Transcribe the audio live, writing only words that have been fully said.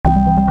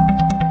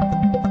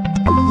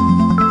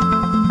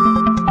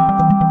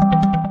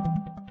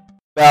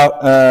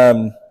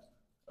About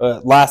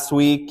last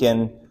week,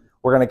 and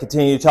we're going to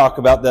continue to talk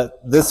about that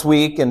this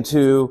week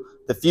into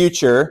the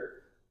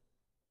future.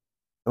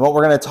 And what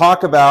we're going to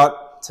talk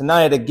about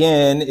tonight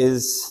again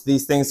is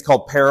these things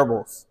called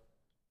parables.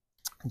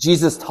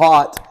 Jesus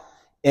taught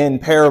in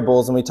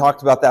parables, and we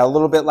talked about that a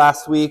little bit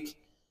last week.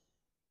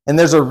 And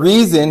there's a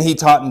reason he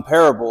taught in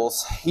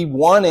parables. He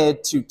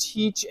wanted to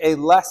teach a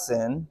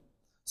lesson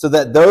so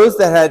that those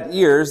that had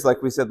ears,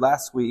 like we said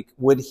last week,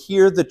 would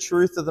hear the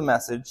truth of the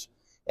message,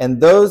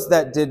 and those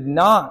that did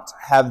not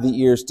have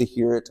the ears to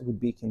hear it would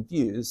be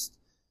confused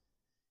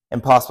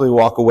and possibly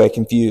walk away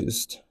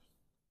confused.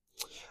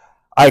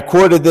 I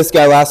quoted this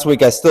guy last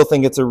week. I still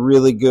think it's a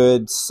really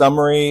good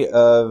summary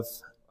of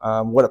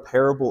what a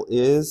parable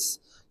is.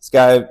 This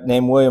guy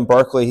named William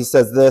Barclay, he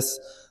says this: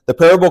 the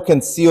parable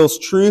conceals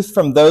truth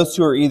from those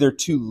who are either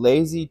too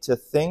lazy to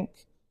think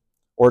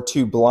or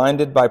too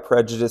blinded by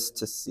prejudice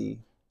to see.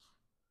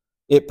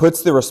 It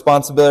puts the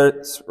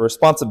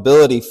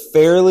responsibility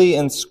fairly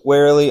and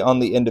squarely on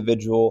the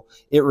individual.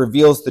 It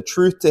reveals the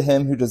truth to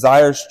him who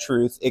desires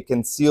truth. It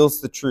conceals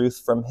the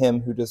truth from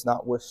him who does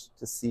not wish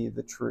to see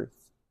the truth.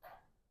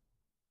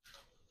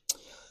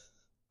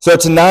 So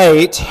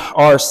tonight,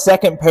 our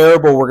second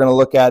parable we're going to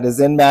look at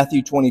is in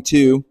Matthew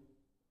 22,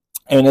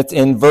 and it's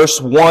in verse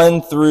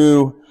 1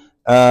 through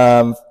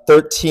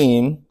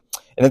 13,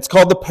 and it's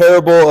called the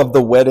parable of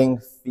the wedding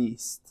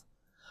feast.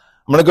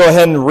 I'm going to go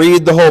ahead and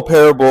read the whole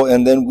parable,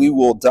 and then we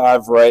will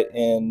dive right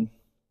in.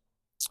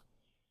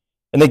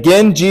 And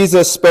again,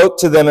 Jesus spoke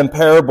to them in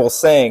parables,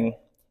 saying,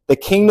 the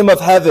kingdom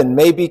of heaven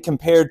may be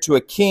compared to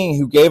a king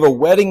who gave a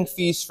wedding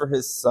feast for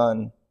his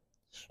son,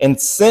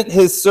 and sent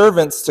his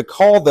servants to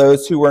call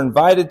those who were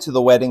invited to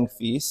the wedding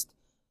feast,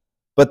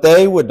 but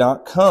they would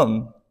not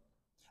come.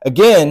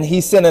 Again,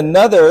 he sent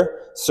another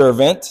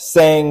servant,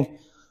 saying,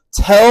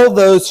 tell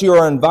those who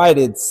are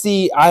invited,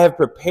 see, I have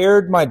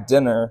prepared my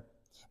dinner.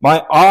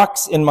 My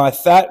ox and my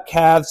fat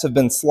calves have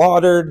been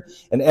slaughtered,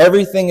 and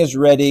everything is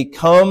ready.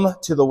 Come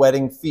to the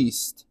wedding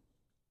feast.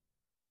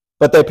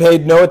 But they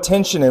paid no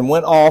attention and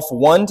went off,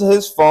 one to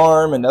his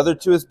farm, another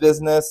to his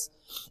business.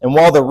 And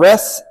while the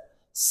rest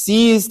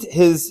seized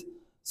his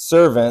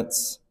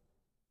servants,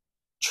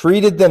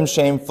 treated them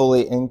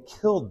shamefully, and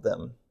killed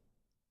them.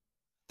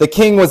 The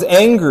king was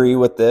angry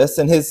with this,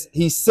 and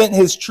he sent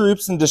his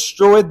troops and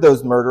destroyed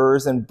those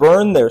murderers and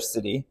burned their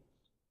city.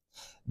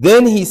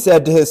 Then he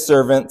said to his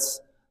servants,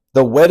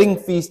 the wedding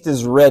feast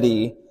is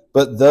ready,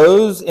 but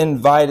those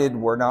invited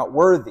were not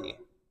worthy.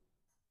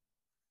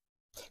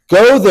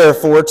 Go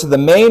therefore to the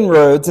main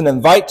roads and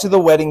invite to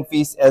the wedding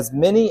feast as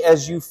many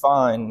as you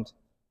find.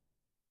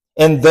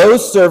 And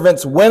those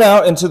servants went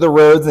out into the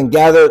roads and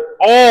gathered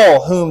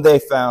all whom they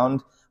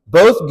found,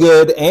 both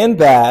good and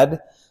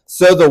bad.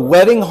 So the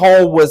wedding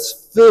hall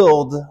was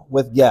filled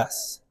with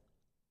guests.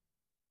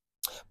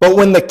 But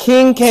when the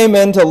king came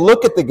in to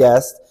look at the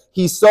guests,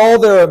 he saw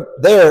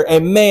there a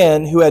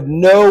man who had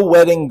no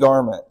wedding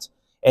garment.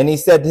 And he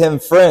said to him,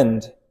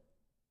 friend,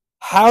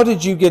 how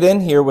did you get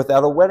in here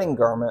without a wedding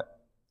garment?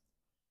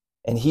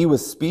 And he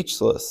was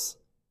speechless.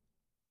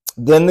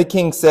 Then the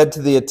king said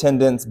to the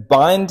attendants,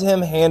 bind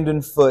him hand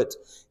and foot,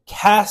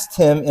 cast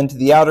him into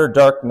the outer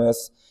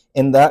darkness.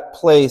 In that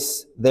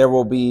place there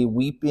will be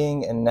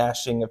weeping and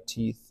gnashing of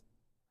teeth.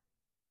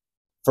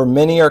 For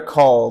many are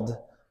called,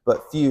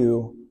 but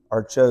few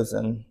are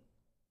chosen.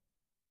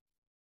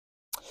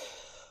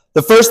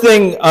 The first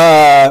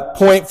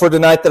point for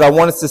tonight that I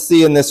want us to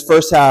see in this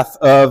first half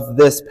of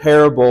this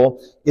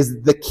parable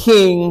is the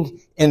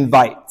king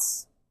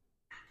invites.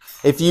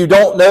 If you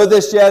don't know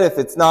this yet, if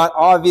it's not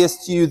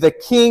obvious to you, the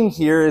king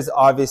here is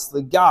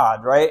obviously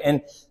God, right?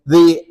 And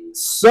the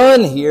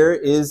son here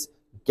is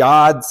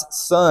God's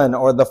son,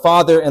 or the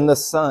father and the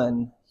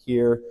son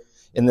here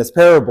in this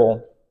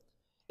parable.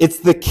 It's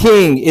the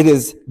king, it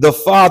is the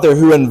father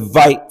who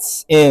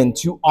invites in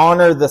to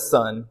honor the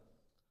son.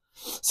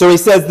 So he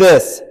says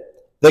this,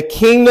 the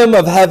kingdom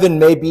of heaven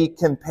may be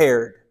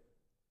compared.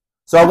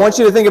 So I want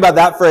you to think about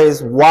that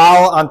phrase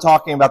while I'm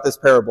talking about this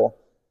parable.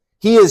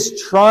 He is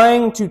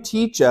trying to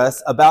teach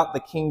us about the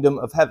kingdom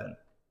of heaven.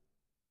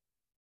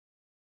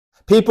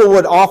 People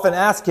would often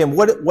ask him,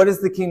 what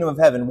is the kingdom of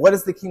heaven? What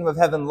is the kingdom of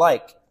heaven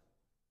like?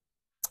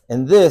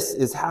 And this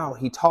is how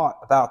he taught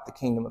about the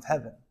kingdom of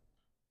heaven.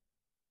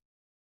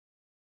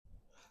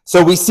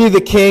 So we see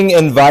the king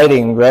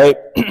inviting, right?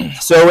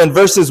 So in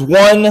verses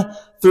 1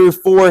 through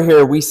 4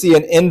 here, we see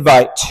an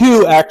invite,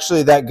 2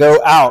 actually that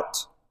go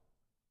out.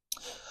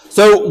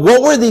 So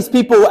what were these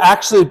people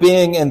actually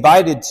being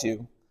invited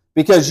to?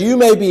 Because you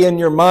may be in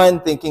your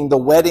mind thinking the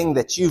wedding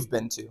that you've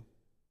been to,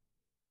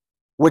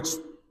 which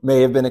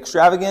may have been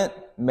extravagant,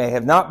 may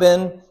have not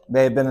been,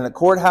 may have been in a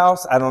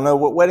courthouse. I don't know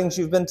what weddings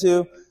you've been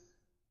to.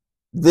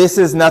 This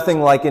is nothing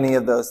like any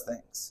of those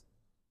things.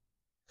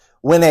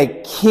 When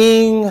a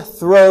king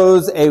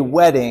throws a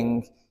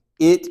wedding,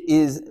 it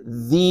is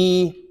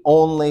the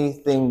only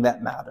thing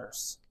that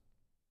matters.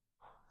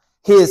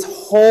 His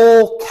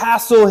whole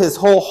castle, his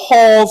whole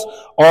halls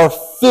are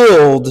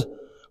filled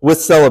with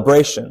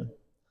celebration.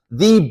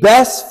 The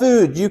best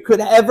food you could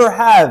ever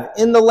have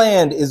in the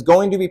land is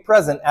going to be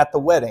present at the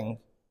wedding.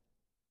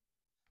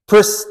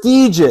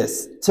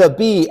 Prestigious to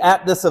be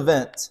at this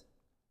event.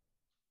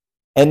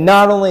 And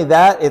not only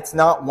that, it's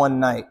not one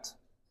night.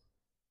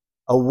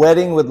 A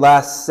wedding would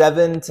last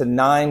 7 to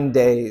 9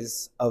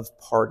 days of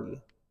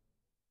party.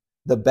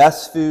 The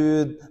best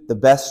food, the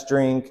best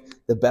drink,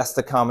 the best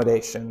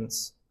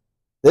accommodations.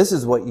 This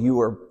is what you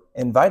were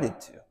invited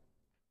to.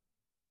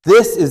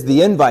 This is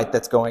the invite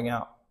that's going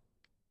out.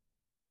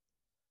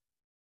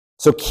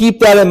 So keep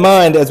that in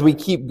mind as we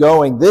keep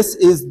going. This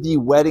is the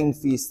wedding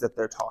feast that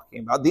they're talking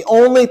about. The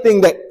only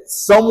thing that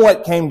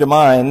somewhat came to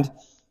mind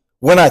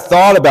when I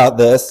thought about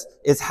this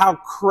is how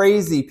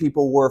crazy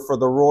people were for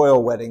the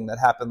royal wedding that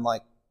happened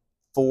like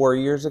 4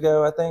 years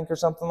ago, I think, or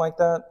something like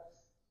that.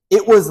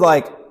 It was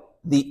like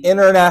the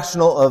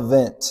international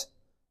event.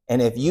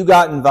 And if you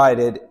got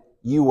invited,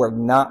 you were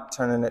not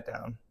turning it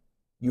down.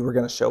 You were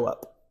going to show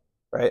up,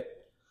 right?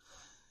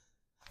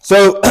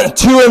 So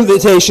 2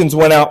 invitations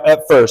went out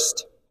at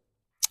first.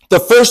 The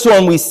first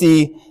one we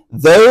see,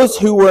 those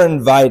who were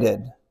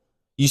invited.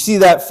 You see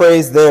that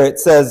phrase there. It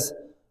says,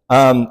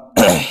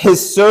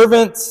 his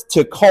servants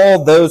to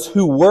call those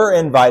who were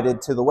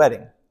invited to the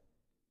wedding.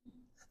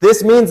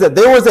 This means that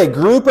there was a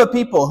group of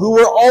people who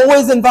were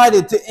always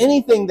invited to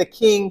anything the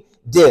king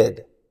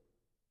did.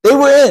 They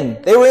were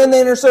in the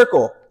inner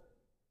circle.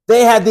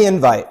 They had the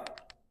invite.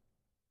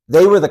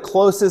 They were the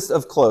closest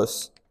of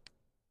close.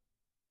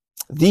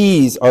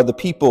 These are the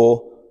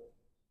people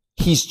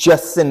he's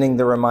just sending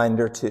the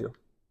reminder to.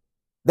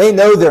 They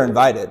know they're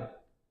invited.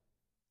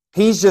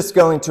 He's just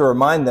going to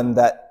remind them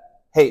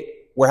that, hey,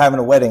 we're having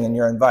a wedding and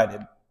you're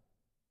invited.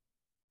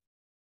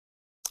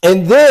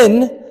 And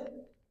then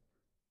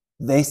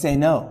they say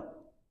no.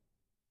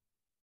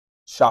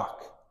 Shock.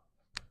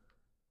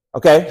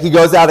 Okay, he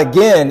goes out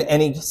again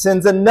and he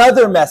sends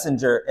another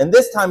messenger. And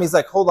this time he's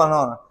like, hold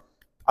on.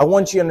 I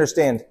want you to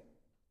understand.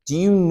 Do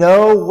you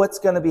know what's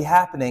going to be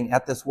happening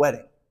at this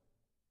wedding?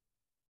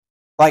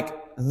 Like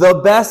the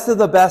best of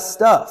the best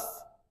stuff.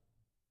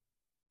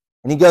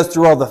 And he goes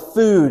through all the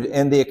food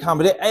and the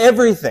accommodation,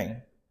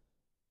 everything.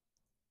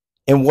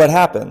 And what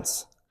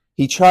happens?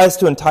 He tries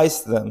to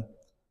entice them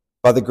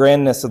by the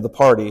grandness of the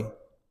party,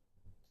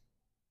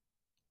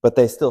 but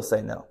they still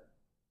say no.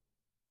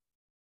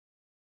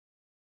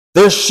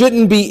 There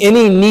shouldn't be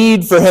any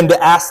need for him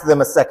to ask them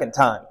a second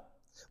time.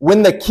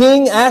 When the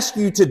king asks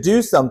you to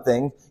do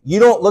something, you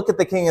don't look at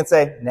the king and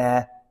say,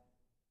 nah,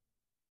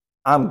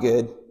 I'm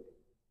good.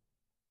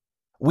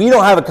 We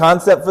don't have a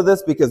concept for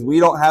this because we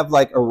don't have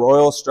like a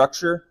royal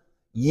structure.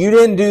 You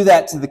didn't do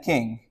that to the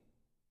king.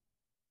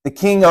 The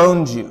king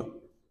owned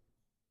you.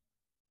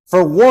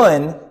 For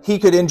one, he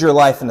could end your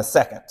life in a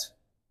second.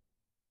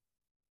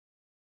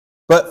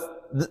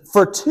 But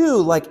for two,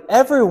 like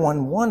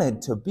everyone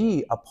wanted to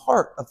be a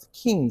part of the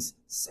king's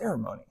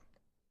ceremony.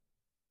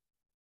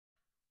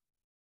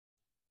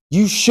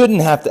 You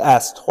shouldn't have to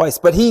ask twice,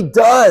 but he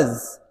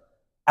does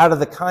out of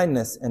the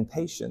kindness and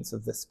patience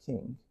of this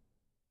king.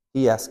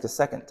 He asks a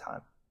second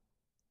time.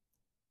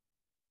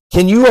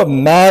 Can you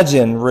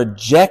imagine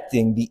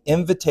rejecting the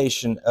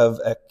invitation of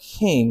a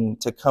king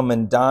to come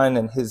and dine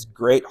in his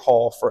great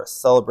hall for a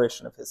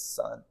celebration of his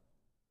son,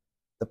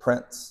 the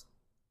prince?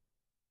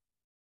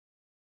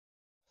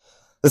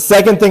 The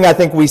second thing I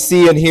think we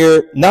see in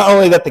here, not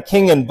only that the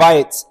king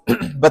invites,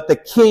 but the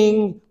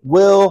king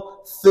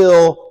will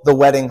fill the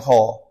wedding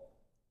hall.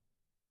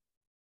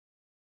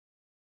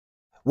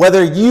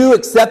 Whether you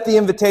accept the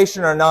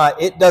invitation or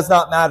not, it does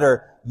not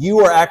matter.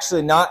 You are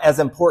actually not as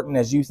important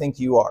as you think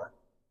you are.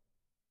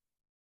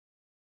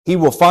 He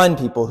will find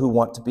people who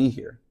want to be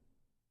here,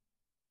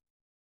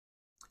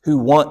 who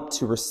want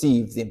to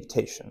receive the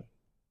invitation.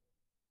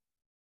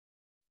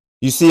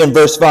 You see in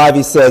verse 5,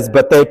 he says,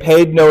 but they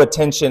paid no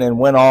attention and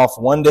went off,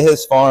 one to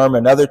his farm,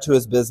 another to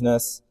his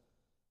business,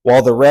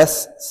 while the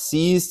rest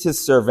seized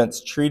his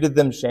servants, treated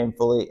them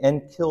shamefully,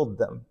 and killed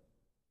them.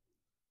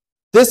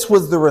 This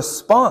was the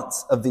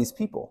response of these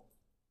people.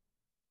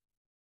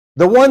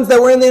 The ones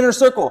that were in the inner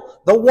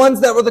circle, the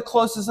ones that were the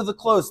closest of the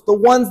close, the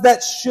ones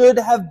that should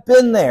have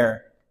been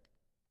there.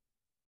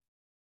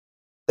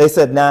 They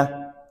said,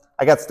 nah,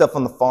 I got stuff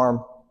on the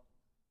farm.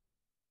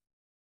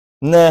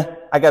 Nah,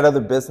 I got other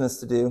business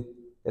to do.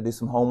 Gotta do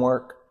some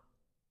homework.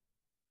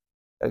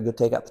 Gotta go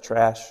take out the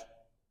trash.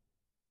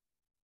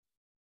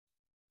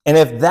 And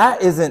if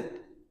that isn't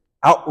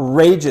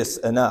outrageous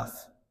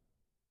enough,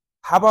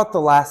 how about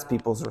the last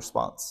people's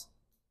response?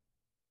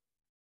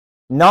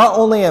 Not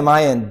only am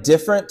I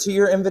indifferent to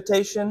your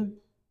invitation,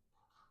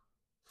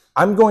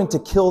 I'm going to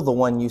kill the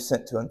one you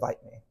sent to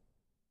invite me.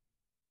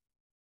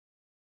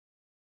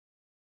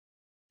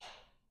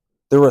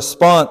 The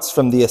response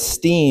from the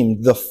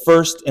esteemed, the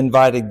first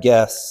invited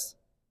guests.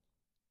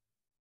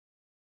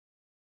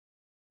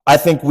 I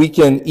think we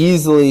can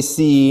easily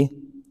see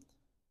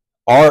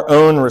our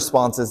own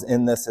responses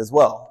in this as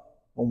well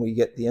when we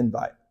get the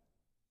invite.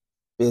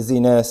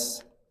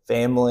 Busyness,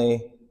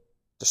 family,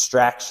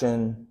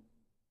 distraction,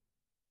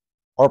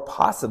 or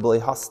possibly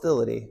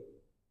hostility.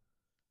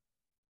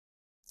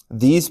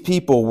 These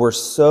people were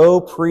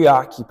so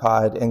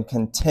preoccupied and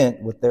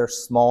content with their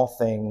small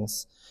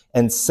things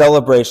and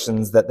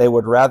celebrations that they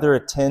would rather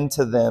attend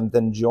to them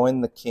than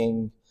join the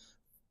king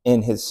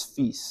in his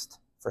feast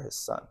for his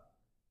son.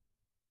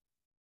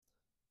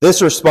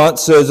 This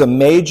response shows a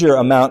major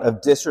amount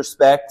of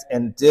disrespect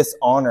and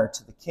dishonor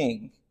to the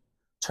king.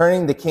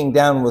 Turning the king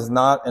down was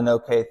not an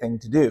okay thing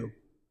to do.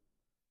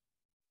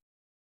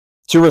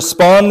 To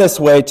respond this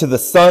way to the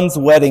son's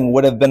wedding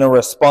would have been a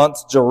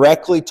response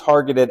directly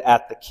targeted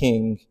at the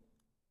king.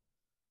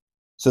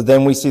 So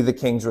then we see the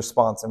king's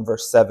response in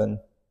verse 7.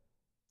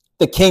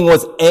 The king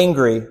was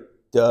angry.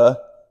 The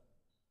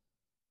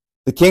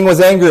king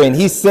was angry, and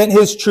he sent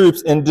his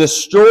troops and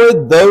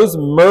destroyed those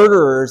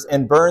murderers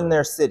and burned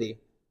their city.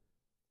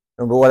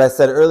 Remember what I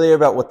said earlier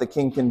about what the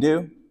king can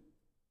do?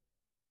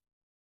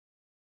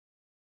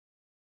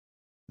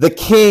 The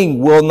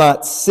king will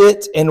not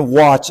sit and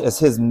watch as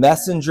his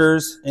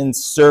messengers and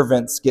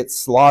servants get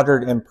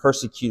slaughtered and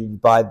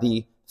persecuted by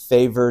the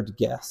favored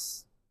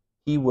guests.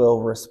 He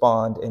will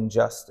respond in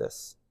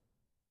justice.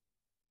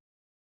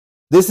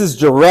 This is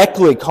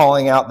directly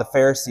calling out the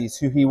Pharisees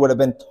who he would have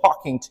been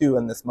talking to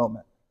in this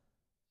moment.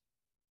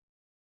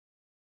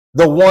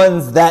 The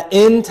ones that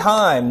in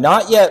time,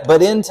 not yet,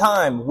 but in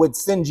time, would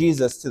send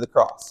Jesus to the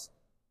cross.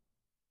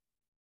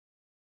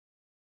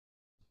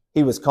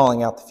 He was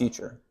calling out the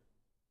future.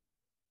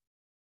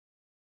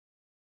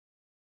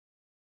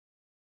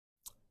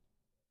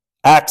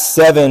 Acts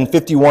 7,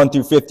 51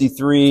 through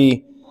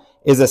 53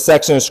 is a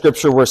section of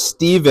scripture where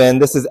Stephen,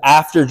 this is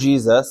after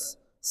Jesus,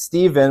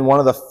 Stephen, one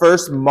of the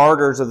first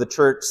martyrs of the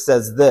church,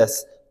 says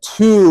this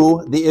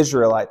to the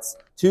Israelites,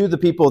 to the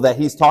people that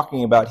he's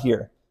talking about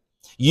here.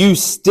 You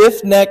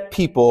stiff-necked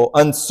people,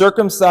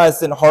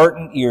 uncircumcised in heart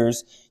and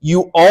ears,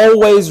 you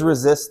always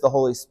resist the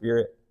Holy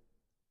Spirit.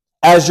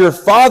 As your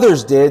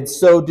fathers did,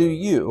 so do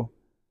you.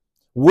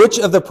 Which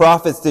of the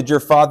prophets did your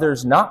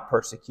fathers not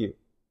persecute?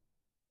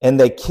 And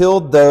they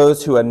killed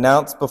those who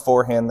announced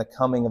beforehand the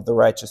coming of the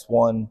righteous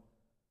one,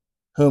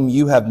 whom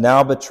you have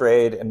now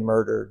betrayed and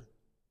murdered.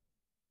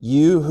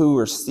 You who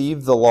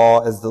received the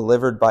law as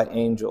delivered by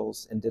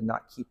angels and did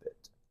not keep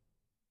it.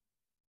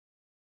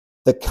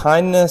 The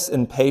kindness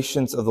and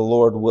patience of the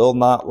Lord will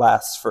not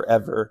last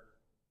forever,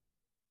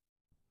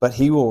 but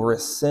he will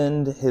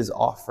rescind his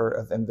offer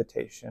of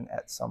invitation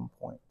at some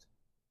point.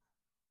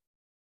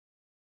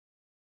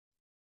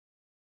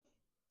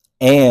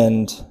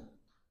 And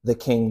the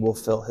king will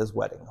fill his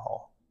wedding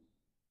hall.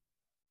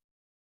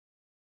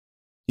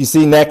 You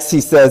see, next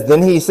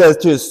then he says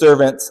to his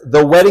servants,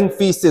 the wedding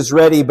feast is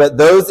ready, but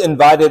those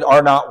invited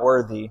are not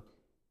worthy.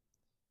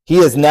 He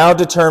has now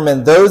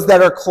determined those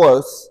that are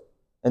close,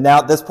 and now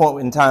at this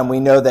point in time, we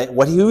know that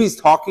who he's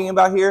talking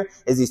about here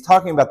is he's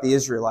talking about the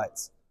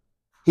Israelites.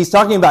 He's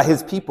talking about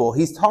his people.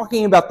 He's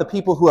talking about the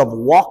people who have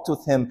walked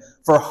with him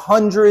for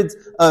hundreds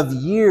of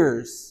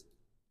years.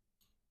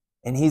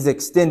 And he's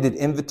extended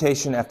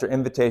invitation after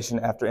invitation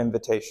after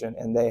invitation,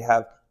 and they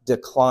have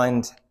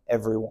declined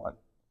everyone.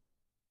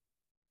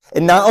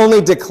 And not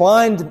only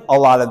declined a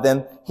lot of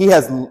them,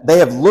 they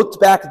have looked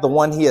back at the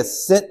one he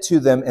has sent to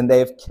them, and they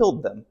have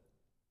killed them.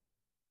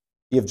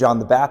 You have John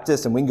the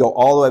Baptist, and we can go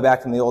all the way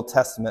back in the Old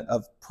Testament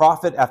of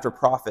prophet after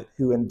prophet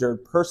who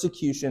endured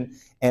persecution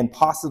and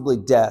possibly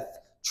death,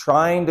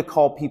 trying to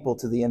call people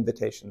to the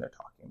invitation they're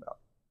talking about.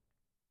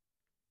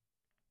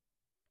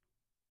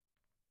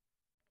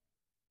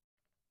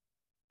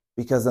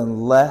 Because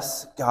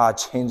unless God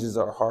changes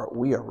our heart,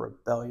 we are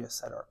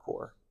rebellious at our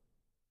core.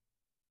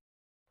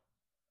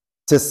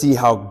 To see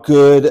how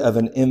good of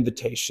an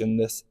invitation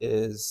this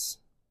is.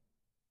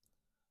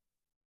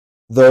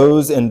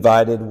 Those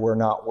invited were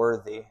not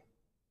worthy.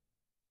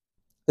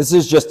 This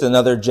is just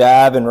another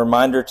jab and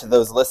reminder to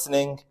those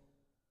listening.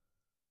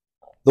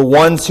 The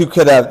ones who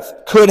could have,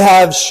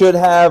 should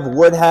have,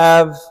 would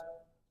have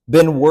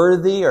been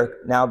worthy are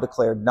now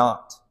declared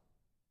not.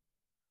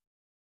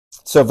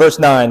 So verse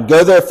 9,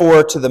 go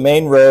therefore to the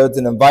main roads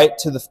and invite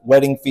to the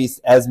wedding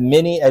feast as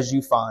many as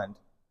you find.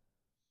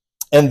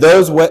 And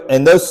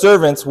those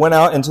servants went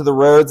out into the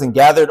roads and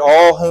gathered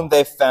all whom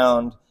they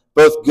found,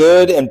 both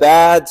good and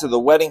bad, so the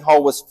wedding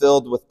hall was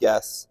filled with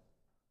guests.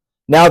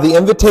 Now the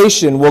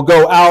invitation will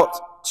go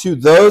out to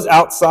those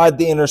outside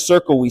the inner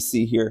circle we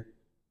see here.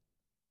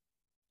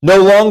 No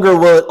longer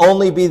will it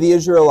only be the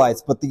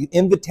Israelites, but the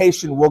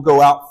invitation will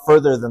go out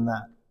further than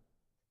that.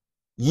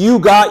 You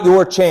got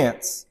your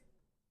chance.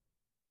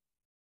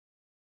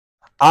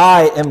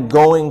 I am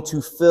going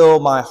to fill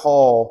my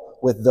hall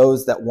with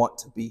those that want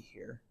to be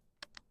here,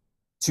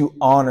 to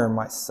honor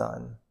my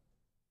son.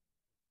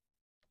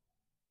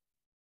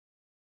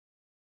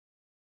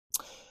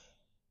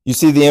 You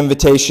see, the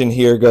invitation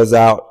here goes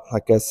out,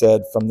 like I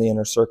said, from the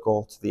inner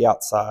circle to the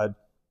outside.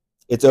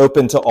 It's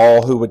open to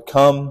all who would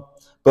come,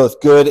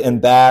 both good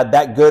and bad.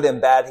 That good and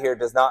bad here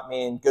does not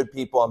mean good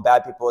people and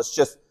bad people. It's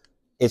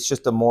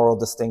just a moral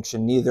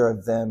distinction. Neither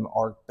of them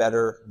are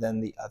better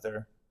than the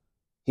other.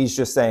 He's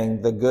just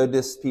saying the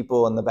goodest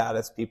people and the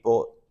baddest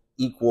people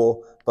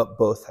equal, but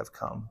both have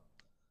come.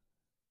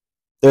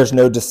 There's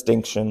no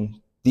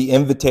distinction. the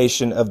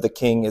invitation of the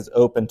king is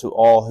open to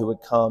all who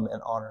would come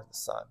and honor the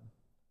Son.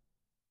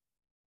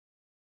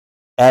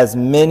 As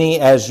many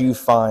as you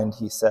find,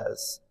 he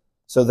says.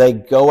 So they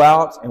go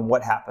out, and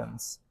what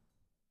happens?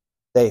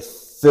 They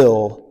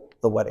fill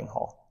the wedding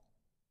hall.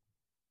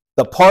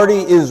 The party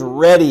is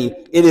ready.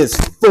 It is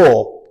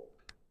full.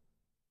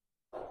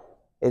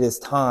 It is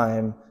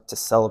time to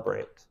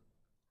celebrate.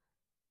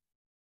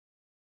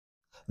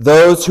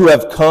 Those who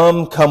have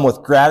come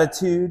with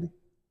gratitude,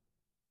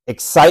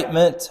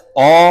 excitement,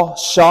 awe,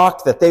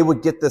 shock that they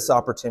would get this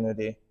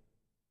opportunity.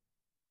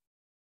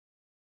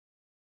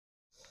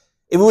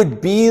 It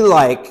would be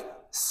like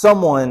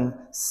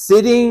someone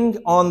sitting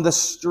on the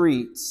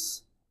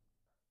streets,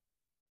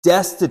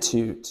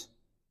 destitute,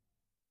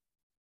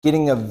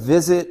 getting a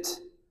visit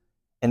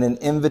and an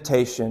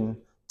invitation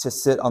to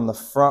sit on the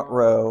front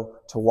row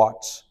to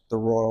watch the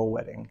royal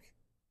wedding.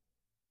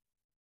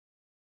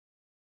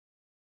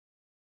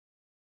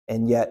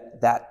 And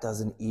yet, that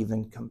doesn't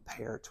even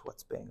compare to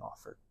what's being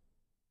offered.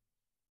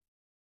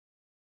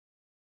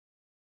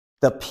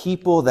 The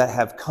people that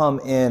have come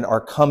in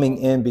are coming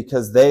in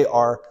because they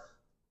are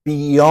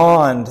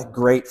beyond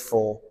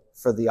grateful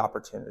for the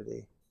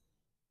opportunity.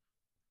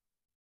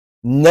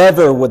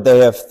 Never would they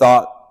have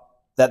thought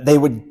that they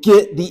would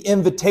get the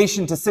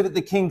invitation to sit at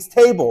the king's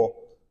table.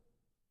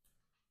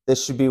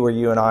 This should be where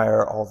you and I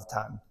are all the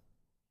time.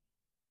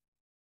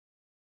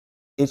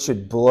 It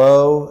should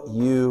blow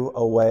you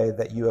away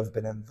that you have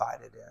been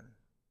invited in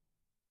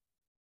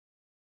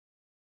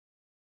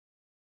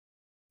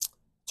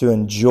to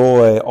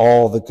enjoy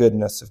all the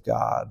goodness of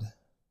God.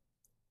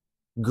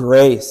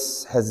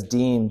 Grace has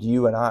deemed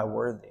you and I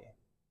worthy,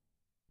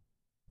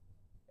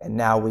 and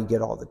now we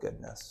get all the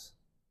goodness.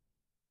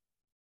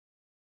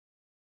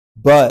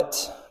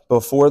 But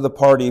before the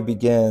party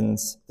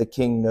begins, the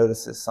king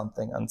notices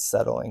something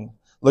unsettling.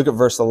 Look at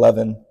verse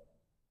 11.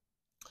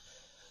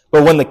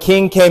 But when the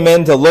king came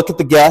in to look at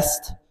the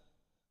guest,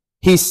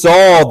 he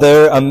saw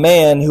there a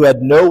man who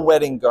had no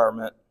wedding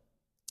garment.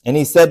 And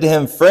he said to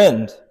him,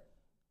 "Friend,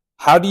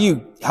 how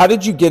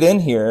did you get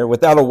in here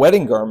without a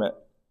wedding garment?"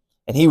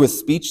 And he was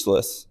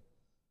speechless.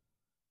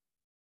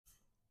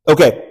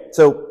 Okay,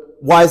 so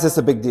why is this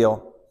a big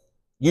deal?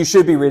 You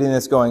should be reading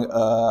this going,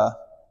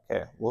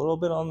 okay, a little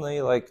bit on the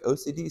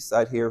OCD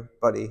side here,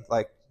 buddy.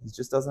 He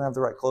just doesn't have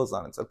the right clothes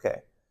on. It's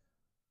okay.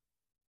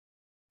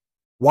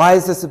 Why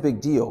is this a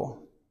big deal?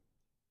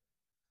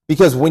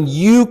 Because when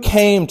you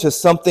came to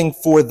something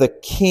for the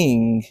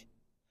king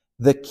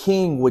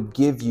would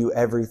give you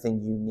everything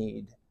you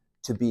need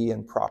to be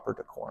in proper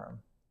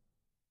decorum.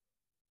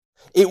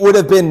 It would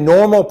have been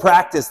normal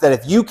practice that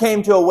if you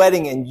came to a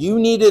wedding and you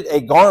needed a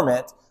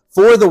garment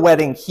for the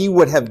wedding, he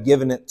would have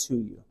given it to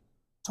you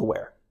to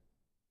wear.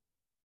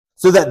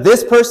 So that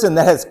this person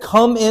that has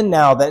come in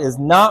now that is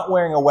not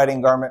wearing a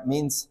wedding garment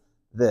means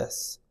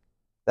this,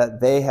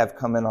 that they have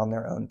come in on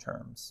their own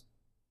terms.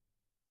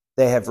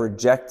 They have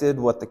rejected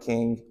what the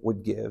king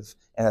would give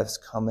and have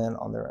come in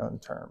on their own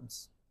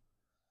terms.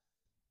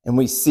 And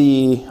we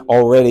see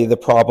already the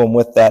problem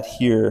with that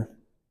here.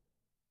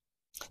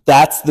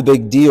 That's the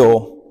big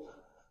deal.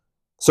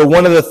 So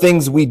one of the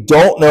things we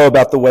don't know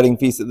about the wedding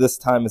feast at this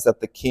time is that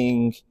the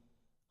king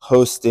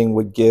hosting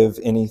would give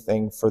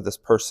anything for this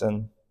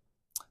person.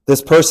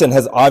 This person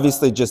has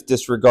obviously just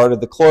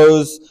disregarded the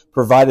clothes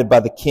provided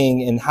by the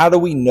king. And how do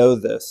we know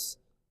this?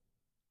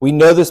 We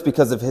know this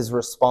because of his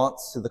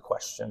response to the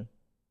question.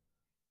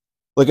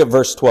 Look at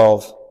verse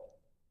 12.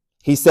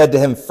 He said to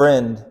him,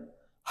 "Friend,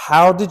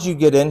 how did you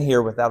get in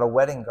here without a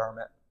wedding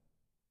garment?"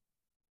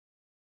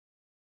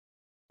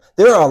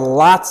 There are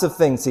lots of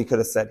things he could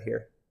have said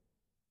here.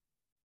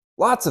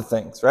 Lots of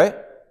things, right?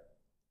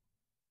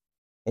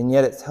 And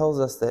yet it tells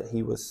us that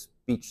he was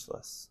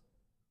speechless.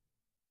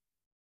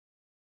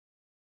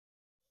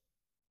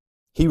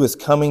 He was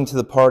coming to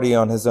the party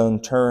on his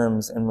own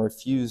terms and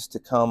refused to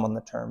come on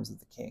the terms of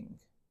the king.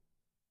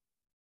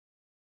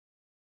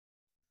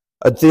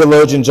 A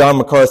theologian, John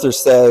MacArthur,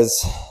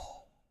 says,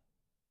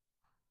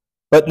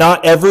 "But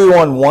not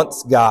everyone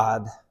wants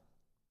God,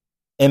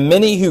 and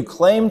many who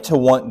claim to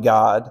want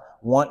God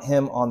want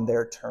him on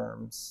their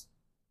terms."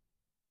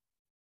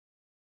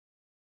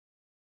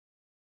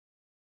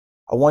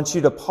 I want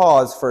you to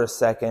pause for a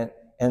second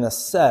and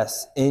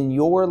assess in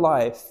your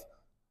life,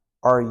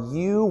 are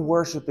you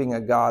worshiping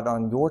a God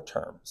on your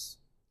terms?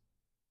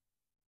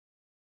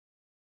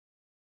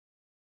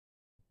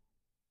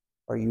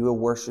 Are you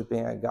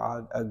worshiping a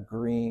God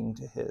agreeing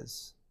to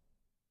his?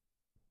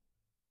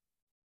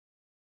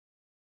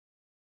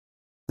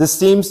 This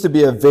seems to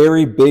be a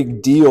very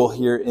big deal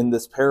here in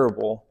this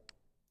parable.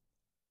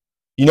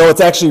 You know,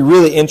 it's actually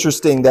really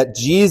interesting that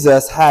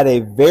Jesus had a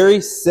very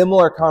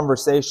similar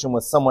conversation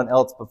with someone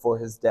else before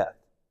his death.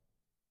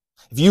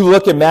 If you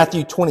look at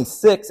Matthew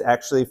 26,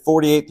 actually,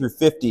 48 through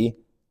 50,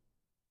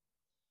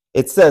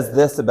 it says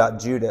this about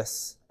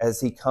Judas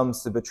as he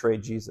comes to betray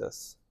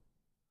Jesus.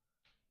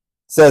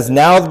 It says,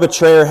 "Now the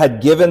betrayer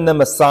had given them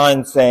a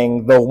sign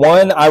saying, 'The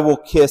one I will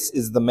kiss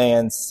is the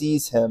man,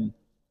 seize him.'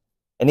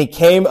 And he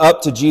came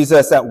up to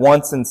Jesus at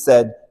once and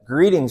said,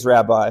 'Greetings,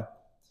 Rabbi.'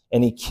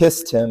 and he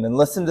kissed him. And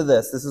listen to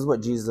this. This is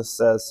what Jesus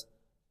says.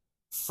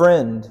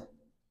 Friend,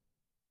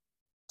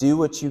 do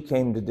what you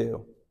came to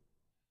do.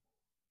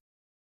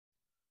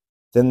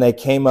 Then they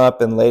came up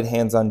and laid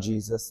hands on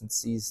Jesus and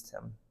seized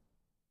him.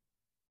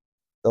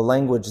 The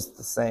language is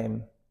the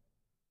same.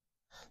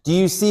 Do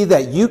you see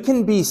that you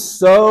can be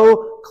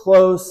so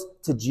close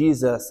to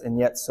Jesus and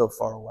yet so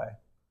far away?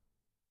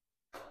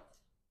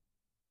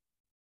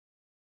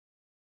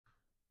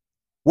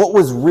 What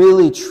was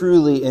really,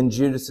 truly in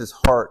Judas's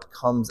heart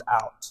comes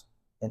out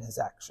in his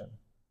action.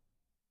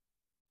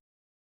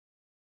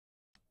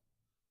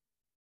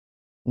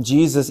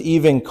 Jesus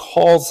even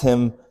calls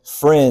him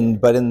friend,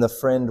 but in the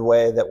friend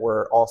way that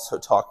we're also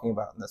talking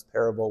about in this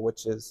parable,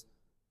 which is,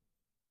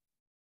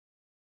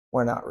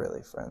 we're not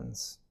really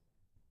friends.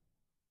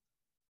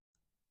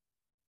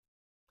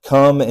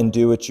 Come and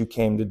do what you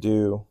came to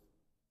do.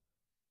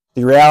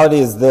 The reality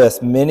is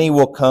this: many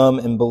will come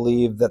and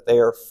believe that they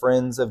are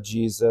friends of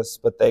Jesus,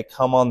 but they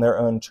come on their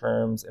own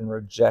terms and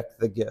reject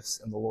the gifts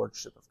and the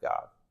lordship of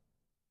God.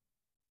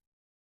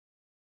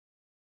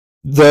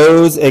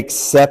 Those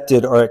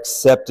accepted are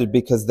accepted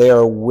because they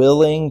are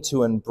willing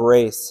to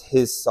embrace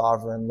his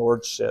sovereign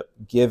lordship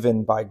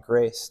given by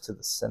grace to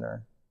the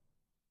sinner.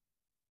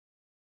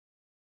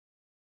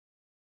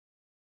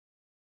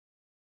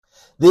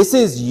 This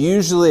is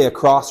usually a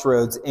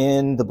crossroads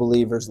in the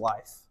believer's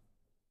life,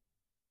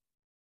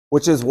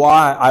 which is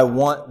why I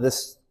want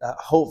this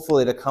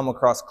hopefully to come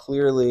across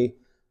clearly,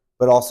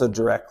 but also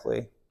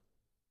directly.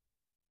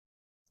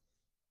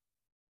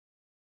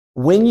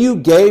 When you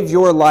gave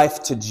your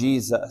life to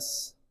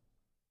Jesus,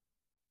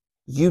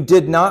 you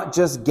did not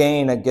just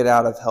gain a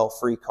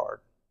get-out-of-hell-free card.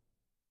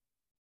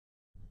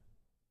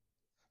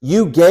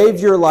 You gave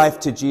your life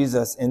to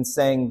Jesus in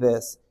saying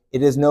this: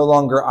 it is no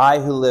longer I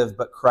who live,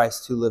 but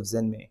Christ who lives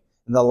in me.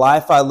 And the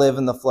life I live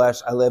in the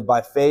flesh, I live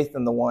by faith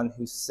in the one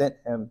who sent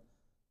him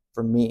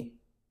for me.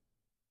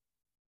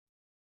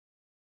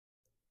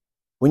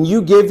 When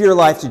you give your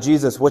life to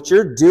Jesus, what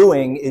you're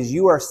doing is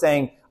you are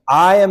saying,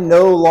 I am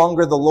no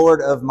longer the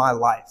Lord of my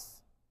life.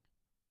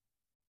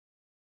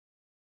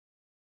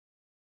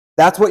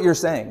 That's what you're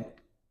saying.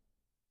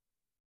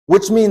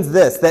 Which means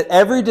this, that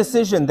every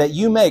decision that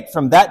you make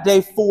from that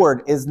day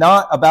forward is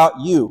not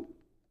about you.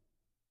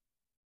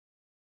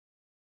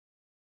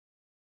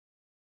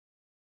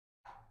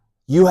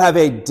 You have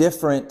a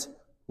different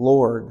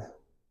Lord,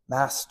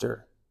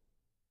 Master.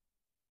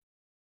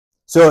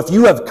 So if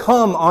you have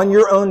come on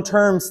your own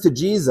terms to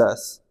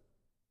Jesus,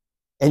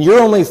 and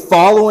you're only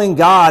following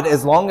God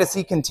as long as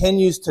he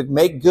continues to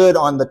make good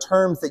on the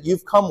terms that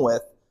you've come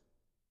with,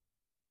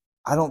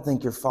 I don't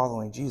think you're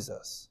following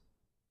Jesus.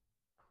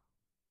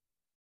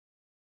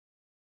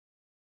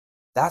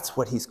 That's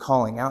what he's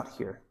calling out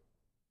here.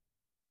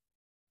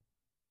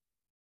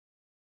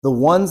 The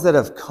ones that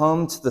have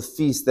come to the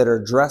feast that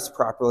are dressed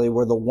properly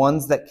were the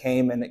ones that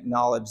came and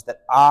acknowledged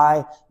that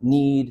I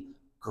need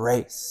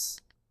grace.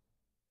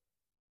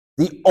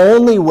 The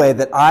only way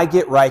that I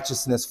get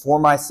righteousness for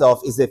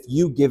myself is if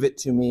you give it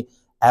to me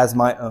as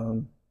my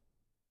own.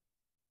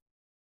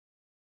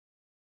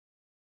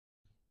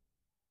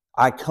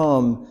 I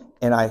come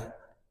and I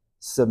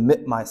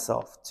submit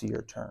myself to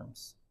your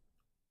terms.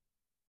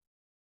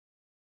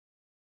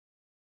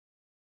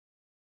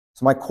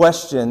 So my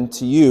question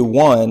to you,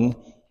 one,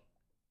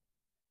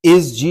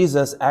 is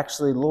Jesus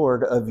actually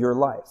Lord of your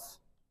life?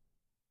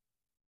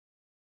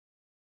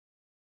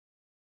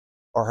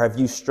 Or have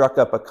you struck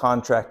up a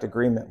contract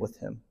agreement with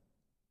him?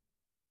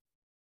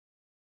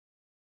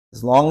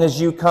 As long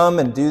as you come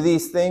and do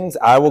these things,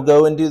 I will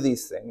go and do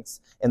these things.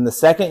 And the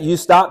second you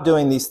stop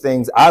doing these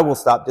things, I will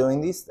stop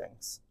doing these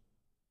things.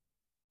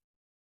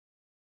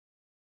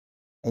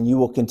 And you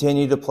will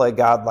continue to play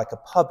God like a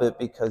puppet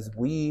because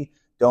we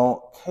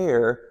don't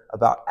care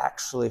about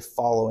actually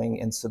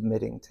following and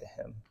submitting to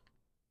him.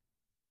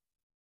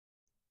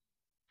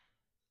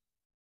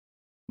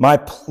 My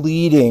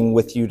pleading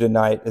with you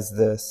tonight is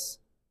this.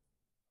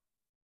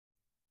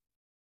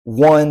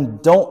 One,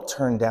 don't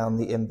turn down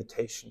the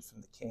invitation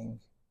from the King.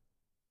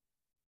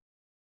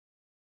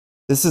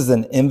 This is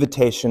an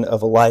invitation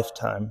of a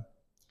lifetime.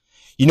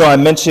 You know, I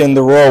mentioned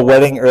the royal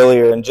wedding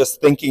earlier and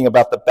just thinking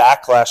about the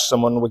backlash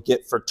someone would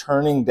get for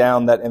turning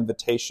down that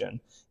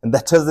invitation. And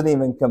that doesn't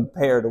even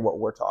compare to what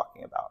we're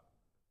talking about.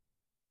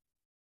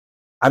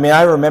 I mean,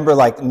 I remember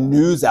like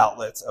news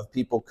outlets of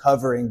people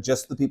covering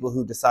just the people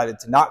who decided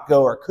to not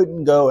go or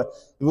couldn't go.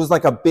 It was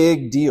like a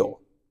big deal.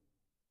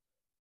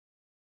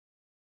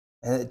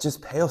 And it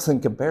just pales in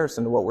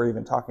comparison to what we're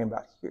even talking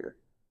about here.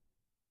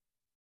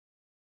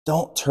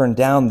 Don't turn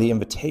down the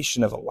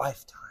invitation of a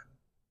lifetime.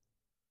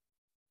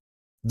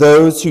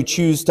 Those who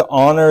choose to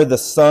honor the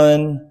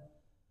Son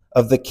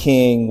of the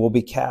King will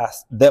be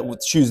cast,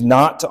 that choose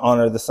not to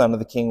honor the Son of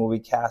the King will be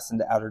cast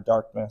into outer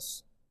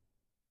darkness.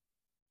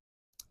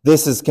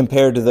 This is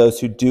compared to those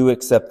who do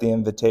accept the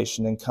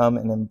invitation and come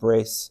and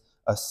embrace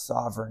a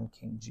sovereign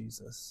King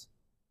Jesus.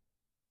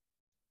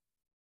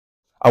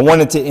 I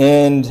wanted to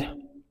end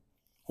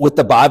with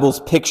the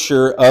Bible's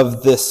picture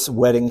of this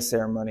wedding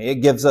ceremony. It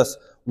gives us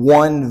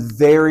one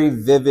very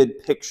vivid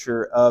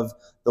picture of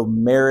the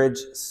marriage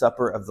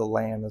supper of the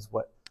Lamb is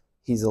what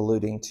he's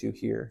alluding to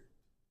here.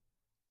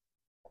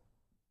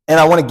 And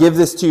I want to give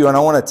this to you, and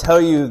I want to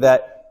tell you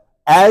that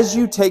as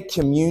you take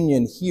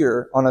communion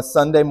here on a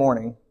Sunday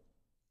morning,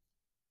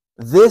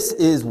 this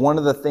is one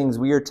of the things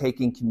we are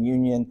taking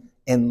communion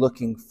and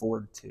looking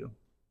forward to.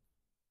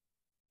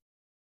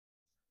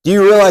 Do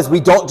you realize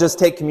we don't just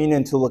take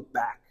communion to look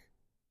back?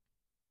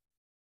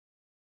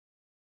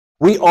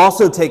 We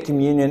also take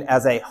communion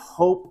as a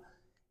hope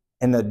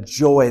and a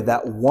joy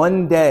that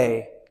one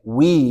day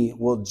we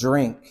will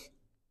drink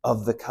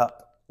of the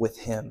cup with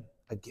him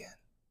again.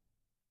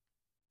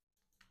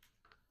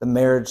 The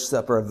marriage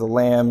supper of the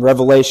Lamb.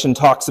 Revelation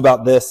talks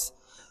about this.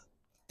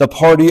 The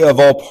party of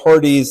all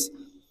parties.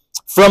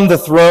 From the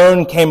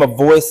throne came a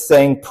voice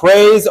saying,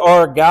 "Praise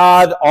our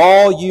God,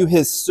 all you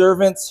his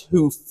servants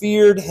who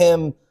feared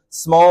him,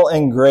 small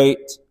and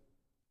great."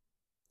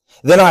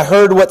 Then I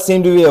heard what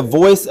seemed to be a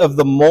voice of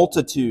the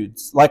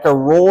multitudes, like a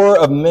roar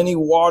of many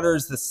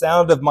waters, the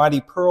sound of mighty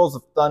pearls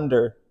of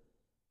thunder,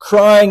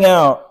 crying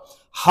out,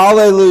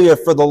 "Hallelujah,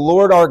 for the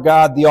Lord our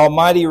God, the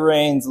Almighty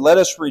reigns. Let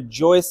us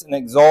rejoice and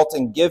exult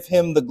and give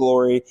him the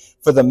glory.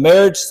 For the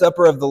marriage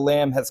supper of the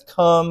Lamb has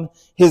come.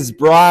 His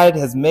bride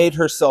has made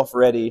herself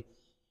ready.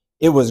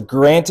 It was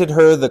granted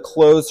her the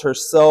clothes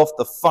herself,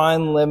 the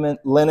fine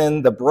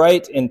linen, the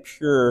bright and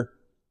pure.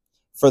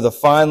 For the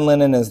fine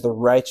linen is the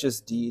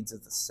righteous deeds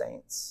of the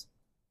saints."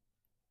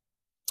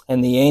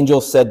 And the angel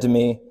said to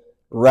me,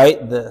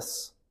 "Write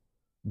this.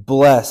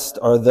 Blessed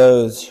are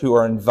those who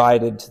are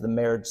invited to the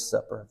marriage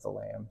supper of the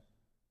Lamb."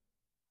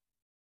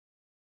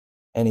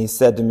 And he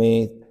said to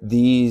me,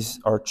 "These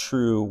are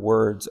true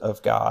words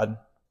of God."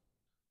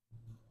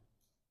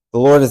 The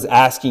Lord is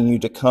asking you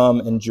to come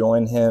and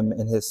join him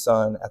and his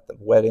Son at the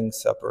wedding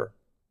supper.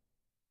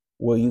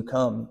 Will you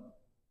come?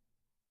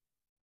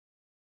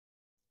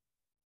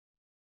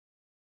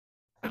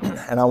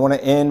 And I want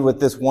to end with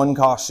this one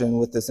caution,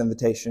 with this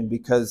invitation,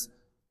 because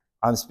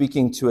I'm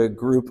speaking to a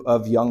group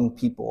of young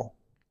people.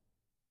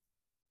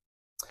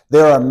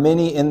 There are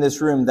many in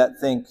this room that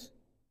think,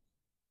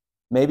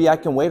 maybe I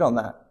can wait on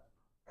that.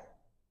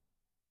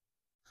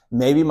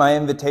 Maybe my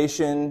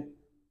invitation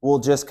will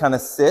just kind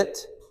of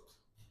sit,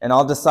 and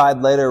I'll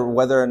decide later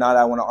whether or not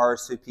I want to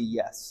RSVP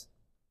yes.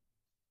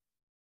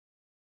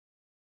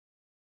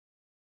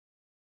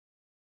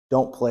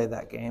 Don't play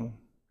that game.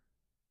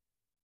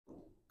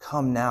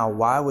 Come now.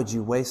 Why would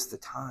you waste the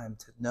time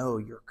to know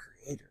your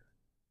Creator?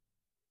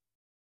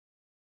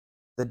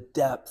 The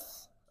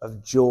depth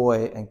of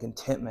joy and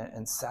contentment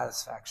and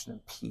satisfaction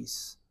and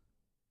peace.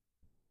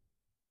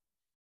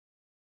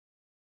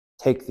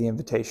 Take the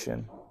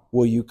invitation.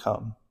 Will you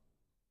come?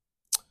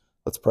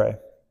 Let's pray.